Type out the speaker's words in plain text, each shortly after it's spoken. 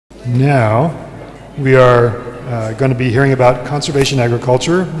Now, we are going to be hearing about conservation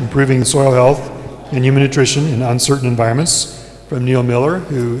agriculture, improving soil health and human nutrition in uncertain environments from Rowe Miller,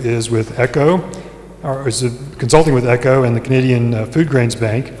 who is with ECHO, or is consulting with ECHO and the Canadian Foodgrains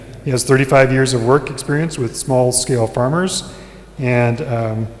Bank. He has 35 years of work experience with small-scale farmers and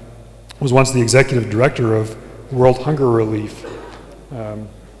was once the executive director of World Hunger Relief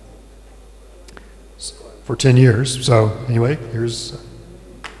for 10 years. So anyway, here's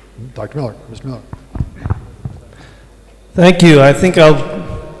Dr. Miller, Mr. Miller. Thank you. I think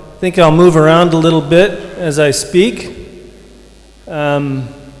I'll move around a little bit as I speak. Nope.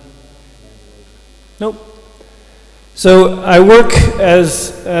 So I work,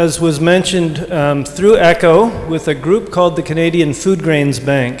 as was mentioned, through ECHO with a group called the Canadian Foodgrains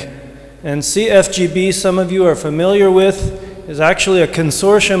Bank. And CFGB, some of you are familiar with, is actually a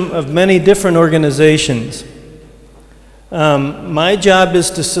consortium of many different organizations. My job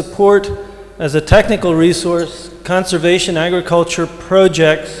is to support, as a technical resource, conservation agriculture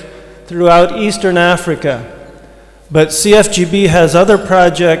projects throughout Eastern Africa. But CFGB has other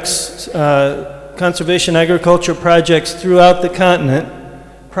projects, conservation agriculture projects throughout the continent,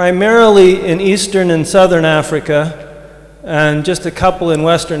 primarily in Eastern and Southern Africa, and just a couple in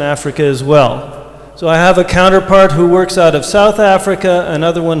Western Africa as well. So I have a counterpart who works out of South Africa,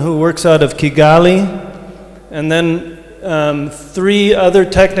 another one who works out of Kigali, and then 3 other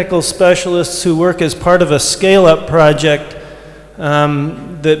technical specialists who work as part of a scale-up project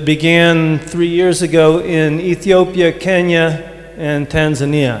that began 3 years ago in Ethiopia, Kenya, and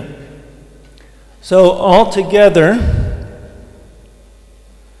Tanzania. So altogether,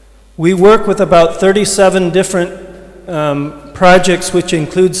 we work with about 37 different projects which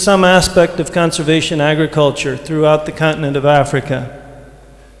include some aspect of conservation agriculture throughout the continent of Africa.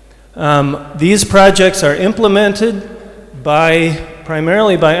 These projects are implemented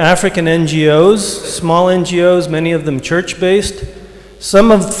primarily by African NGOs, small NGOs, many of them church-based,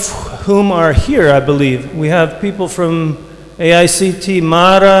 some of whom are here, I believe. We have people from AICT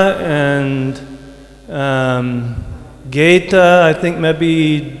Mara and Geita, I think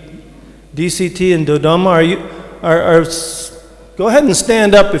maybe DCT and Dodoma. Go ahead and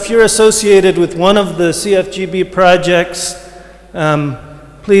stand up. If you're associated with one of the CFGB projects,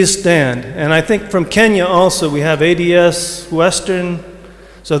 please stand. And I think from Kenya also, we have ADS Western.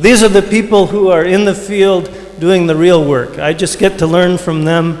 So these are the people who are in the field doing the real work. I just get to learn from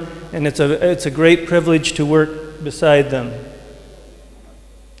them, and it's a great privilege to work beside them.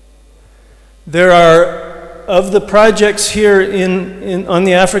 There are, of the projects here on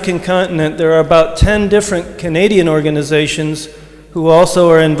the African continent, there are about 10 different Canadian organizations who also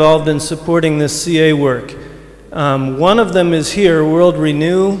are involved in supporting this CA work. One of them is here, World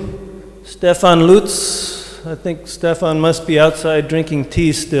Renew. Stefan Lutz, I think Stefan must be outside drinking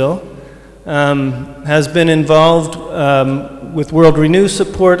tea still, has been involved with World Renew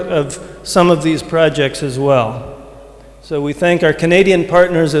support of some of these projects as well. So we thank our Canadian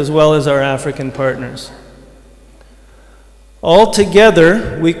partners as well as our African partners.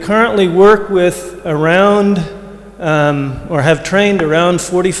 Altogether, we currently work with around, or have trained around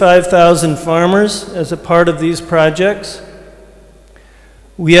 45,000 farmers as a part of these projects.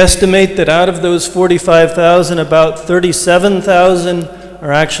 We estimate that out of those 45,000, about 37,000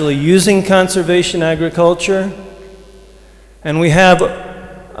 are actually using conservation agriculture. And we have,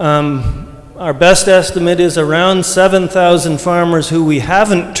 our best estimate is around 7,000 farmers who we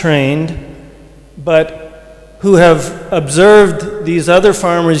haven't trained, but who have observed these other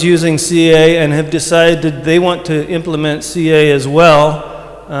farmers using CA and have decided they want to implement CA as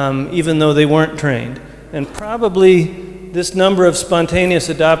well, even though they weren't trained. And probably this number of spontaneous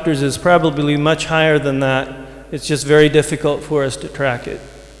adopters is probably much higher than that. It's just very difficult for us to track it.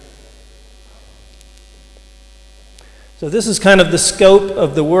 So this is kind of the scope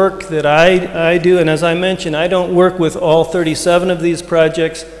of the work that I do, and as I mentioned, I don't work with all 37 of these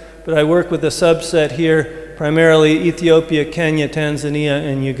projects, but I work with a subset here, primarily Ethiopia, Kenya, Tanzania,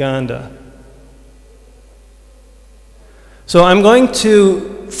 and Uganda. So I'm going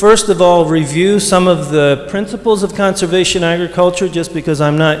to, first of all, review some of the principles of conservation agriculture, just because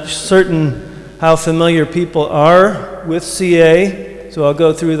I'm not certain how familiar people are with CA, so I'll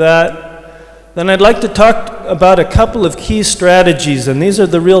go through that. Then I'd like to talk about a couple of key strategies, and these are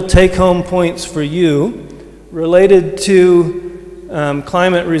the real take-home points for you, related to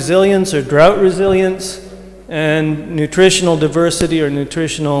climate resilience or drought resilience, and nutritional diversity or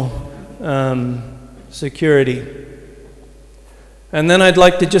nutritional security. And then I'd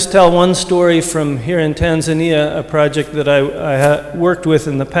like to just tell one story from here in Tanzania, a project that I worked with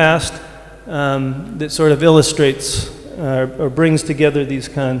in the past that sort of illustrates or brings together these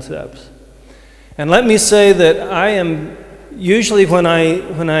concepts. And let me say that I am usually when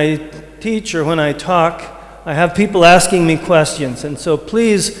I teach or when I talk, I have people asking me questions, and so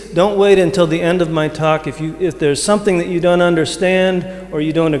please don't wait until the end of my talk. If there's something that you don't understand or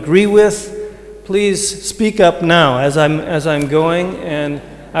you don't agree with, please speak up now as I'm going. And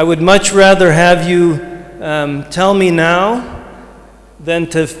I would much rather have you tell me now than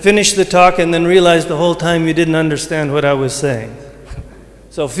to finish the talk and then realize the whole time you didn't understand what I was saying.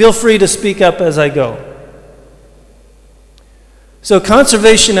 So feel free to speak up as I go. So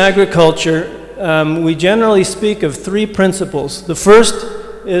conservation agriculture, we generally speak of three principles. The first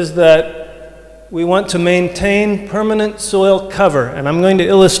is that we want to maintain permanent soil cover, and I'm going to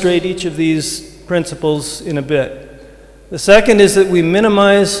illustrate each of these principles in a bit. The second is that we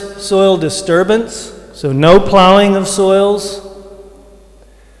minimize soil disturbance, so no plowing of soils.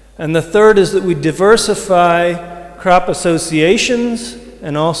 And the third is that we diversify crop associations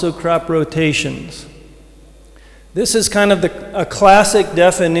and also crop rotations. This is kind of a classic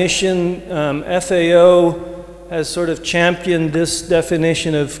definition. FAO has sort of championed this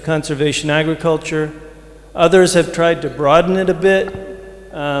definition of conservation agriculture. Others have tried to broaden it a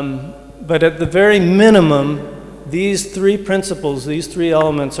bit, but at the very minimum, these three principles, these three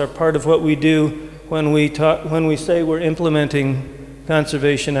elements are part of what we do when we say we're implementing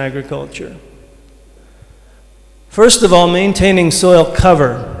conservation agriculture. First of all, maintaining soil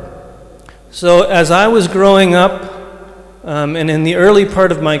cover. So as I was growing up, and in the early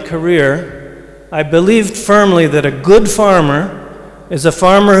part of my career, I believed firmly that a good farmer is a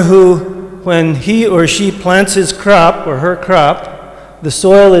farmer who, when he or she plants his crop or her crop, the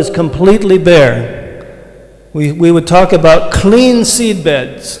soil is completely bare. We would talk about clean seed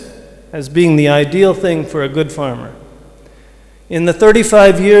beds as being the ideal thing for a good farmer. In the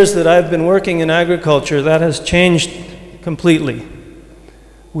 35 years that I've been working in agriculture, that has changed completely.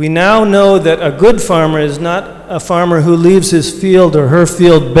 We now know that a good farmer is not a farmer who leaves his field or her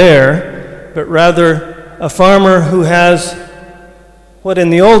field bare, but rather a farmer who has what in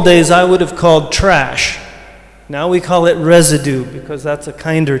the old days I would have called trash. Now we call it residue because that's a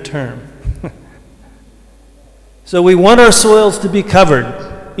kinder term. So we want our soils to be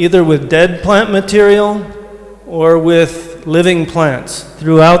covered, either with dead plant material or with living plants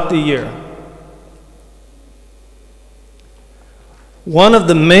throughout the year. One of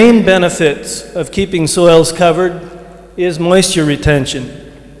the main benefits of keeping soils covered is moisture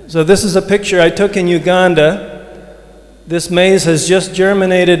retention. So this is a picture I took in Uganda. This maize has just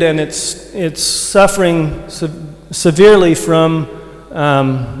germinated and it's suffering severely from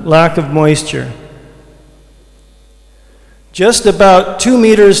lack of moisture. Just about 2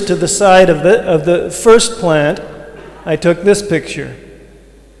 meters to the side of the first plant, I took this picture.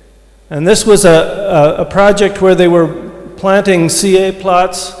 And this was a project where they were planting CA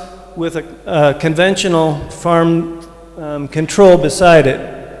plots with a conventional farm control beside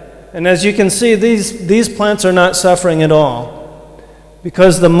it. And as you can see, these plants are not suffering at all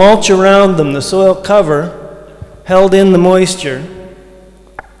because the mulch around them, the soil cover, held in the moisture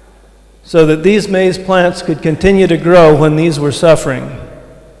so that these maize plants could continue to grow when these were suffering.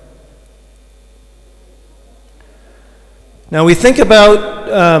 Now we think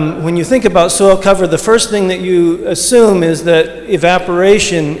about, when you think about soil cover, the first thing that you assume is that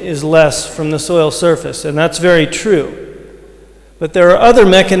evaporation is less from the soil surface, and that's very true. But there are other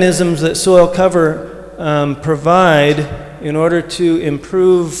mechanisms that soil cover provide in order to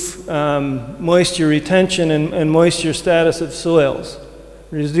improve moisture retention and moisture status of soils.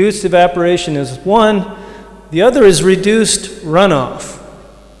 Reduced evaporation is one. The other is reduced runoff.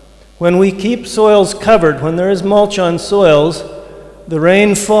 When we keep soils covered, when there is mulch on soils, the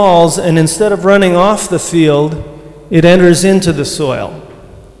rain falls, and instead of running off the field, it enters into the soil.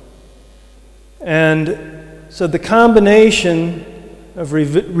 And so the combination of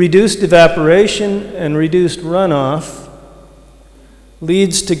reduced evaporation and reduced runoff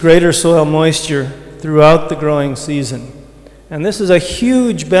leads to greater soil moisture throughout the growing season. And this is a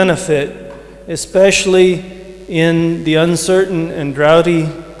huge benefit, especially in the uncertain and droughty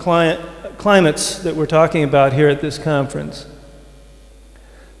climates that we're talking about here at this conference.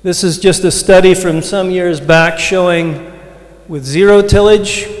 This is just a study from some years back showing with zero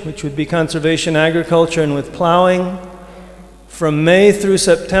tillage, which would be conservation agriculture, and with plowing, from May through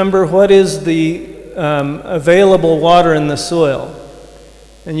September, what is the available water in the soil.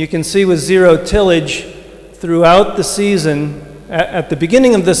 And you can see with zero tillage, throughout the season, at the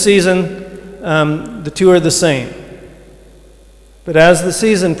beginning of the season, the two are the same. But as the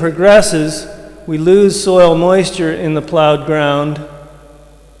season progresses, we lose soil moisture in the plowed ground,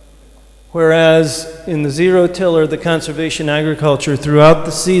 Whereas in the zero-tiller, the conservation agriculture, throughout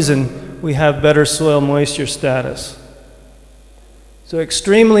the season, we have better soil moisture status. So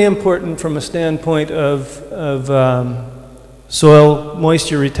extremely important from a standpoint of soil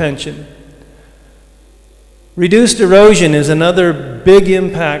moisture retention. Reduced erosion is another big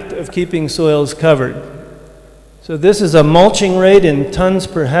impact of keeping soils covered. So this is a mulching rate in tons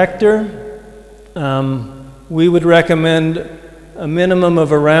per hectare. We would recommend a minimum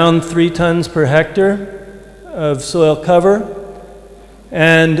of around 3 tons per hectare of soil cover.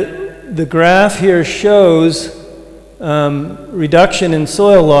 And the graph here shows reduction in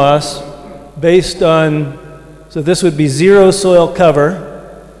soil loss based on, so this would be 0 soil cover.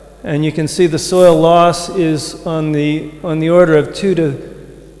 And you can see the soil loss is on the order of 2 to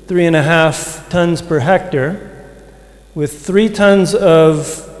 3.5 tons per hectare, with 3 tons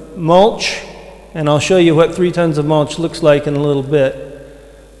of mulch, and I'll show you what 3 tons of mulch looks like in a little bit.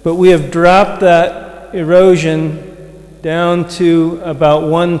 But we have dropped that erosion down to about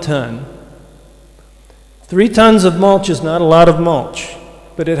 1 ton. 3 tons of mulch is not a lot of mulch,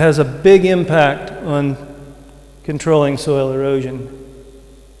 but it has a big impact on controlling soil erosion.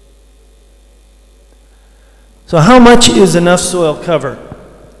 So how much is enough soil cover?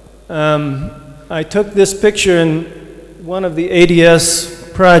 I took this picture in one of the ADS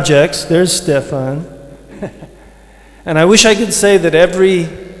projects. There's Stefan. And I wish I could say that every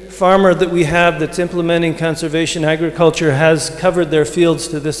farmer that we have that's implementing conservation agriculture has covered their fields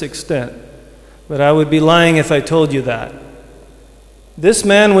to this extent. But I would be lying if I told you that. This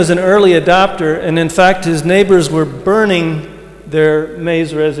man was an early adopter, and in fact his neighbors were burning their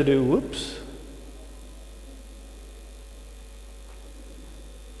maize residue. Whoops.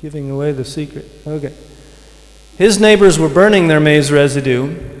 Giving away the secret. Okay. His neighbors were burning their maize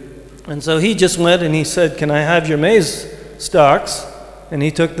residue, and so he just went and he said, "Can I have your maize stalks?" And he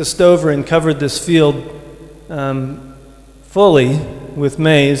took the stover and covered this field fully with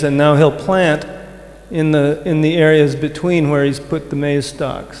maize, and now he'll plant in the areas between where he's put the maize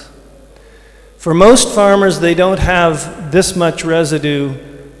stalks. For most farmers, they don't have this much residue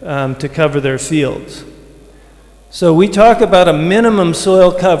to cover their fields. So we talk about a minimum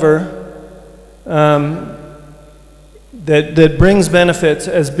soil cover that brings benefits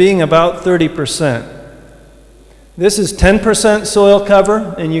as being about 30%. This is 10% soil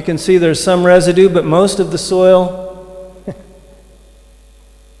cover, and you can see there's some residue, but most of the soil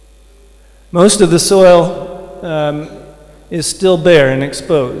is still bare and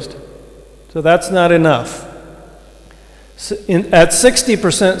exposed. So that's not enough. At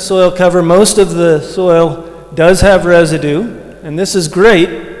 60% soil cover, most of the soil does have residue, and this is great,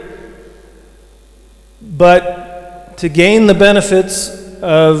 but to gain the benefits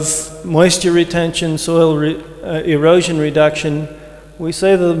of moisture retention, soil erosion reduction, we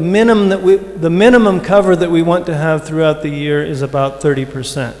say the minimum cover that we want to have throughout the year is about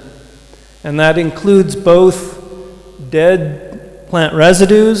 30%. And that includes both dead plant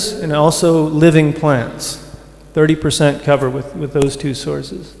residues and also living plants. 30% cover with those two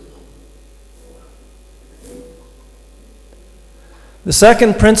sources. The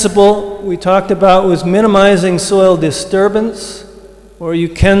second principle we talked about was minimizing soil disturbance, or you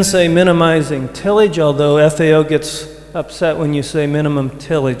can say minimizing tillage, although FAO gets upset when you say minimum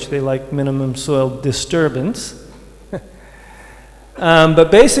tillage. They like minimum soil disturbance.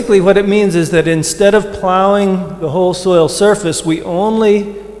 But basically what it means is that instead of plowing the whole soil surface, we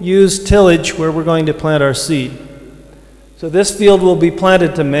only use tillage where we're going to plant our seed. So this field will be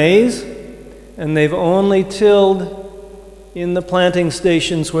planted to maize, and they've only tilled in the planting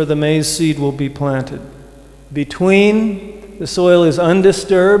stations where the maize seed will be planted. Between, the soil is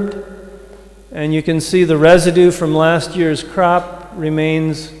undisturbed, and you can see the residue from last year's crop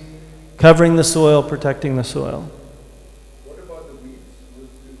remains covering the soil, protecting the soil. What about the weeds?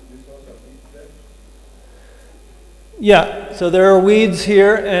 This was a weed bed? Yeah, so there are weeds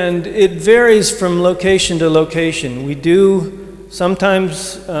here, and it varies from location to location. We do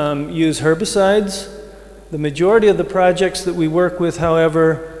sometimes use herbicides. The majority of the projects that we work with,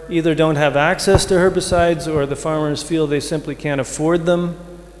 however, either don't have access to herbicides or the farmers feel they simply can't afford them.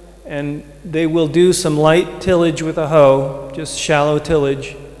 And they will do some light tillage with a hoe, just shallow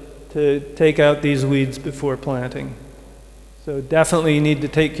tillage, to take out these weeds before planting. So definitely you need to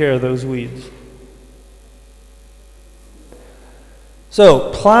take care of those weeds. So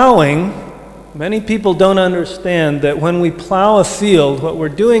plowing, many people don't understand that when we plow a field, what we're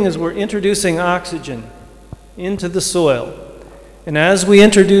doing is we're introducing oxygen into the soil. And as we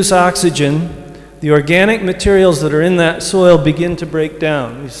introduce oxygen, the organic materials that are in that soil begin to break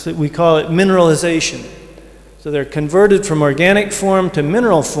down. We call it mineralization. So they're converted from organic form to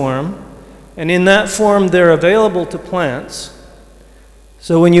mineral form, And in that form, they're available to plants.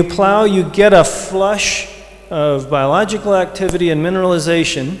 So when you plow, you get a flush of biological activity and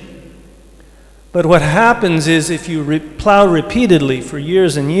mineralization. But what happens is if you plow repeatedly for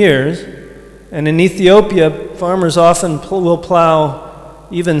years and years, and in Ethiopia, farmers often will plow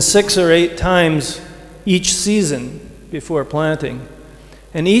even 6 or 8 times each season before planting.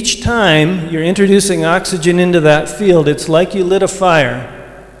 And each time you're introducing oxygen into that field, it's like you lit a fire,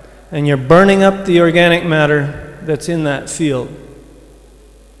 and you're burning up the organic matter that's in that field.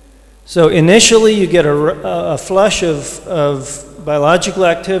 So initially you get a flush of biological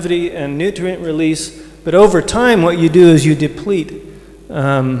activity and nutrient release, but over time what you do is you deplete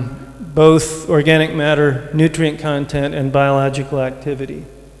both organic matter, nutrient content, and biological activity.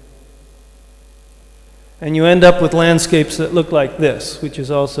 And you end up with landscapes that look like this, which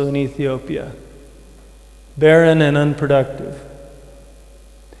is also in Ethiopia. Barren and unproductive.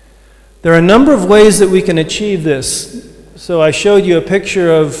 There are a number of ways that we can achieve this. So I showed you a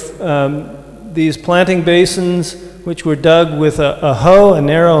picture of these planting basins which were dug with a hoe, a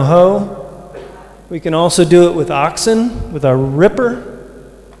narrow hoe. We can also do it with oxen, with a ripper,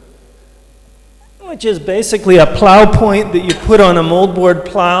 which is basically a plow point that you put on a moldboard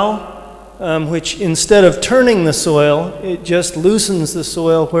plow, which instead of turning the soil, it just loosens the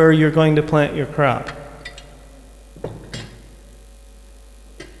soil where you're going to plant your crop.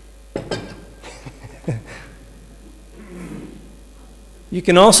 You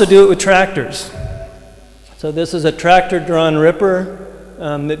can also do it with tractors. So this is a tractor-drawn ripper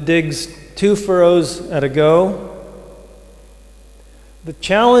that digs 2 furrows at a go. The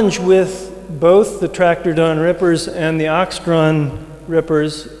challenge with both the tractor-drawn rippers and the ox-drawn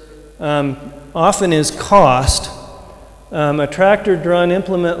rippers often is cost. A tractor-drawn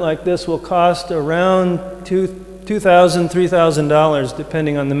implement like this will cost around $2,000, $3,000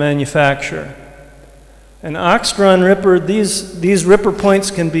 depending on the manufacturer. An ox-drawn ripper, these ripper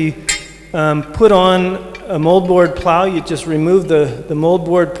points can be put on a moldboard plow. You just remove the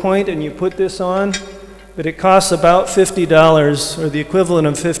moldboard point and you put this on, but it costs about $50 or the equivalent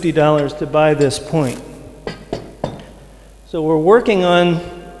of $50 to buy this point. So we're working on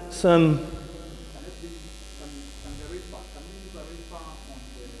some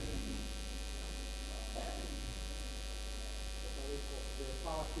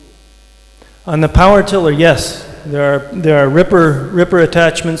on the power tiller, yes. There are ripper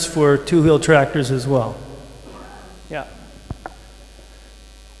attachments for 2-wheel tractors as well. Yeah.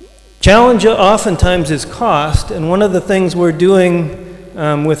 Challenge oftentimes is cost, and one of the things we're doing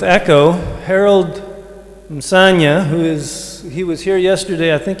with ECHO, Harold Msanya, he was here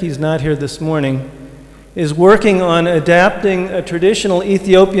yesterday, I think he's not here this morning, is working on adapting a traditional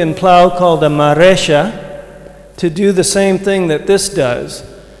Ethiopian plow called a maresha to do the same thing that this does.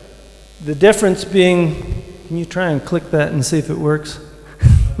 The difference being, can you try and click that and see if it works?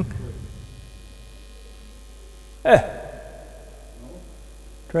 Try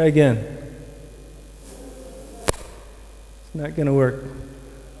again. It's not going to work.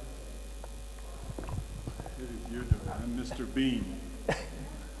 I'm Mr. Bean.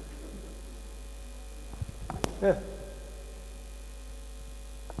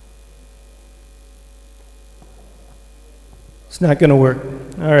 It's not going to work.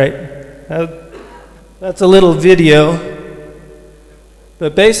 All right. That's a little video.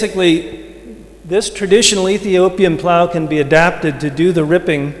 But basically, this traditional Ethiopian plow can be adapted to do the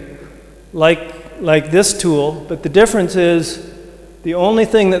ripping like this tool, but the difference is the only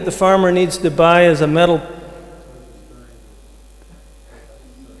thing that the farmer needs to buy is a metal.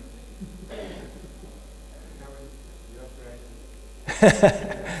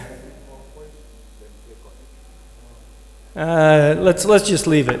 Let's just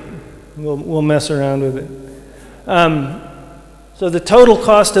leave it. We'll mess around with it. So the total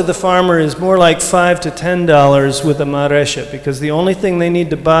cost of the farmer is more like $5 to $10 with a maresha, because the only thing they need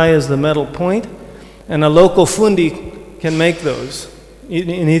to buy is the metal point, and a local fundi can make those.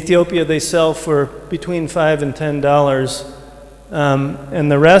 In Ethiopia, they sell for between $5 and $10,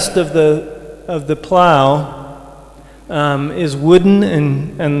 and the rest of the plow is wooden,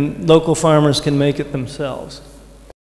 and local farmers can make it themselves.